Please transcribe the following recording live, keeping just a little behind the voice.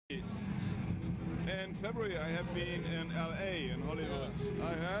In February I have been in LA, in Hollywood. Yeah.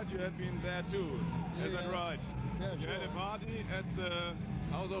 I heard you had been there too. Is that right? Yeah, You sure. had a party at the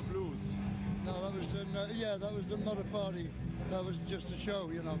House of Blues. No, that was that was not a party. That was just a show,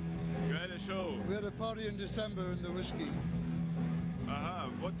 you know. You had a show? We had a party in December in the Whiskey. Aha,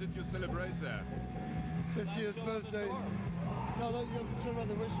 what did you celebrate there? 50th birthday. No, you're talking about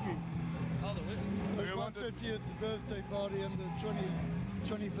the Whiskey. Oh, the Whiskey. It was my 50th birthday party and the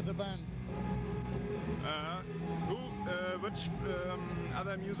 20 for the band. Which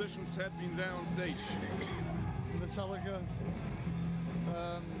other musicians had been there on stage? Metallica.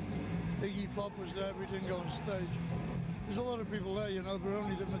 Iggy Pop was there, we didn't go on stage. There's a lot of people there, you know, but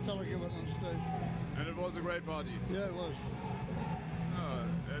only the Metallica went on stage. And it was a great party? Yeah, it was. Oh,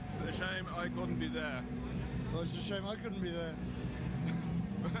 it's a shame I couldn't be there. Well, it's a shame I couldn't be there.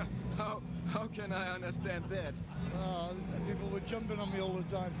 How can I understand that? People were jumping on me all the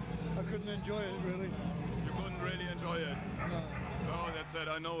time. I couldn't enjoy it, really. You couldn't really enjoy it? No. Oh, that's it,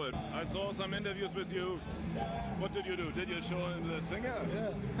 I know it. I saw some interviews with you. What did you do? Did you show him the finger?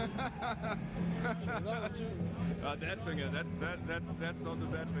 Yeah. That one too. That finger, that's not the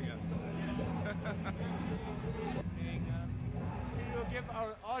bad finger. Can you give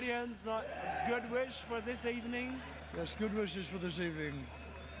our audience a good wish for this evening? Yes, good wishes for this evening,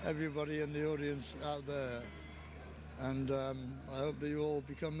 everybody in the audience out there. And I hope that you all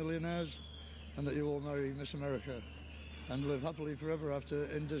become millionaires and that you all marry Miss America and live happily forever after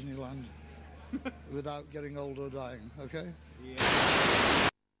in Disneyland without getting old or dying, okay? Yeah.